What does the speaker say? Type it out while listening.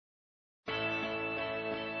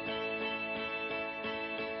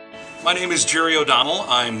My name is Jerry O'Donnell.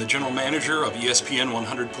 I'm the general manager of ESPN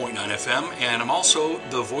 100.9 FM, and I'm also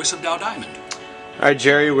the voice of Dow Diamond. All right,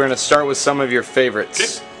 Jerry, we're going to start with some of your favorites.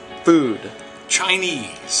 Okay. Food.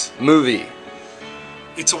 Chinese. Movie.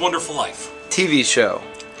 It's a Wonderful Life. TV show.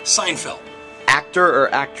 Seinfeld. Actor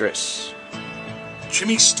or actress.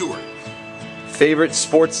 Jimmy Stewart. Favorite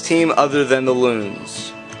sports team other than the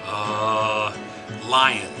Loons.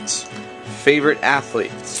 Lions. Favorite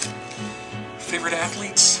athlete. Favorite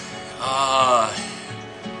athletes?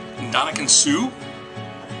 Ndamukong Suh.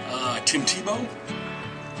 Tim Tebow.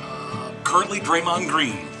 Currently Draymond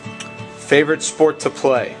Green. Favorite sport to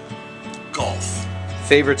play. Golf.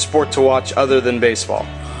 Favorite sport to watch other than baseball.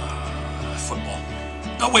 Football.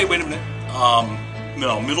 Oh, wait a minute.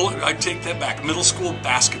 No, I take that back. Middle school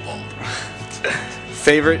basketball.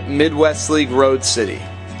 Favorite Midwest League road city.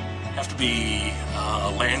 Have to be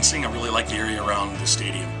Lansing. I really like the area around the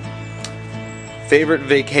stadium. Favorite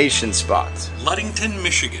vacation spot. Ludington,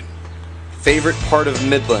 Michigan. Favorite part of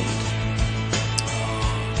Midland.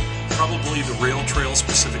 Probably the rail trail,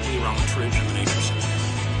 specifically around the Tridge and the Nature Center.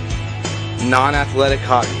 Non-athletic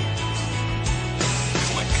hobby.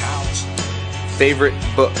 Collect cows. Favorite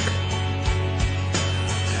book.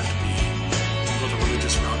 Have to go the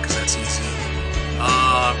religious route because that's easy.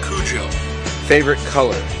 Cujo. Favorite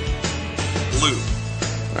color. Blue.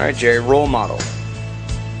 All right, Jerry. Role model.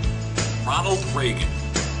 Ronald Reagan.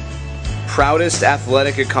 Proudest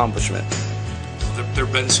athletic accomplishment. There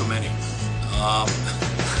have been so many.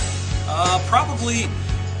 Probably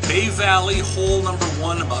Bay Valley hole number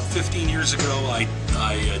 1 about 15 years ago. I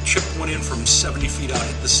chipped one in from 70 feet out,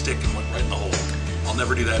 hit the stick, and went right in the hole. I'll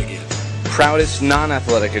never do that again. Proudest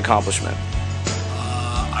non-athletic accomplishment.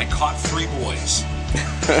 I caught 3 boys.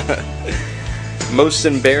 Most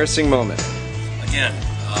embarrassing moment. Again,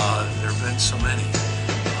 there have been so many.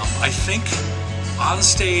 I think on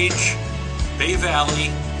stage, Bay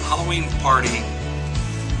Valley, Halloween party,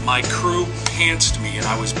 my crew pantsed me and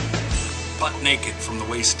I was butt naked from the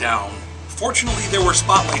waist down. Fortunately, there were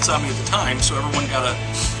spotlights on me at the time, so everyone got a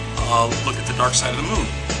look at the dark side of the moon.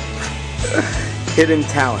 Hidden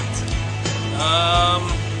talent.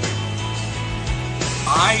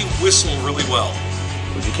 I whistle really well.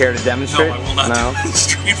 Would you care to demonstrate? No, I will not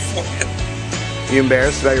demonstrate for you. Are you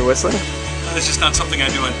embarrassed about your whistling? It's just not something I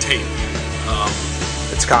do on tape.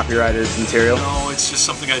 It's copyrighted material? No, it's just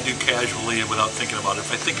something I do casually and without thinking about it.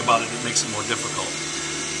 If I think about it, it makes it more difficult.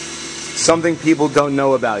 Something people don't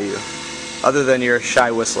know about you, other than you're a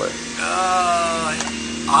shy whistler.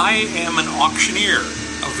 I am an auctioneer,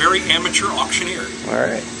 a very amateur auctioneer.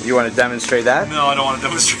 Alright, you want to demonstrate that? No, I don't want to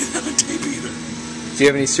demonstrate that on tape either. Do you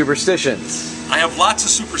have any superstitions? I have lots of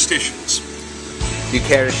superstitions. Do you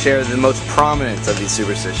care to share the most prominent of these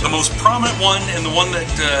superstitions? The most prominent one, and the one that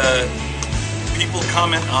people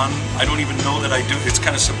comment on, I don't even know that I do, it's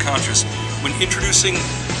kind of subconscious. When introducing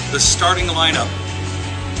the starting lineup,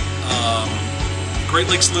 Great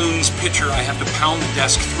Lakes Loons pitcher, I have to pound the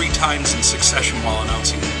desk 3 times in succession while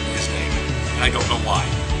announcing his name, and I don't know why.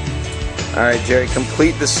 Alright, Jerry,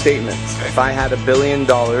 complete the statement. Okay. If I had $1 billion,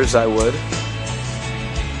 I would.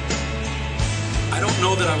 I don't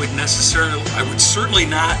know that I would necessarily, I would certainly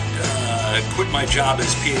not quit my job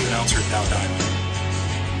as PA announcer at Dow Diamond.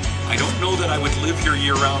 I don't know that I would live here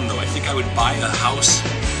year-round, though. I think I would buy a house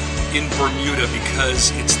in Bermuda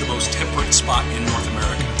because it's the most temperate spot in North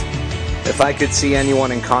America. If I could see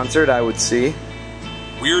anyone in concert, I would see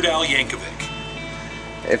Weird Al Yankovic.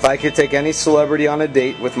 If I could take any celebrity on a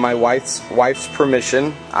date with my wife's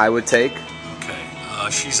permission, I would take. Okay,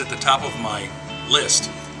 she's at the top of my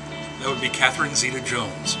list. That would be Catherine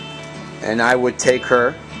Zeta-Jones. And I would take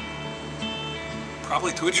her.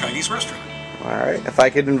 Probably to a Chinese restaurant. Alright. If I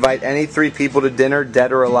could invite any 3 people to dinner,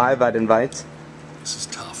 dead or alive, I'd invite. This is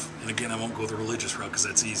tough. And again, I won't go the religious route because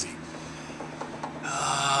that's easy.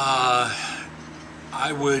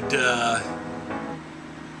 I would,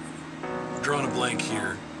 drawing a blank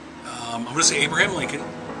here. I'm going to say Abraham Lincoln,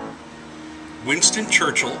 Winston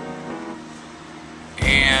Churchill,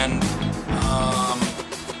 and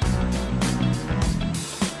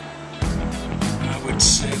I would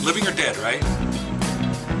say living or dead, right?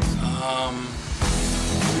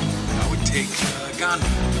 I would take Gandhi.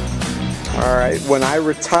 Alright, when I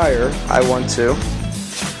retire, I want to.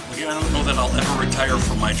 Again, I don't know that I'll ever retire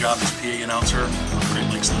from my job as PA announcer of Great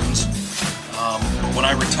Lakes Loons. When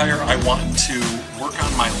I retire, I want to work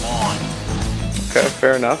on my lawn. Okay,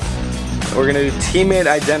 fair enough. We're going to do teammate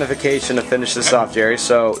identification to finish this off, Jerry.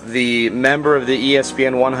 So, the member of the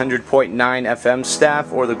ESPN 100.9 FM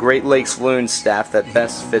staff or the Great Lakes Loons staff that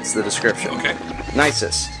best fits the description. Okay.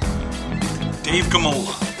 Nicest. Dave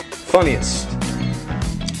Gamola. Funniest.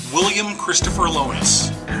 William Christopher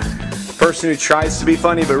Lonis. Person who tries to be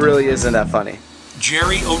funny but really isn't that funny.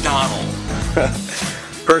 Jerry O'Donnell.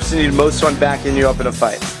 Person who'd most fun backing you up in a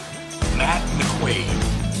fight. Matt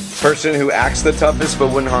McQuaid. Person who acts the toughest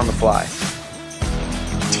but wouldn't harm a fly.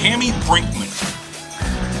 Tammy Brinkman.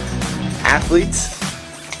 Athletes?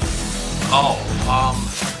 Oh,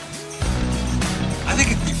 I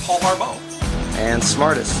think it'd be Paul Barbeau. And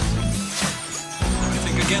smartest. I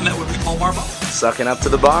think, again, that would be Paul Barbeau. Sucking up to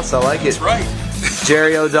the boss, I like it. That's right.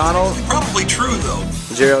 Jerry O'Donnell. Probably true, though.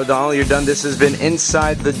 Jerry O'Donnell, you're done. This has been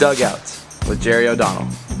Inside the Dugout with Jerry O'Donnell.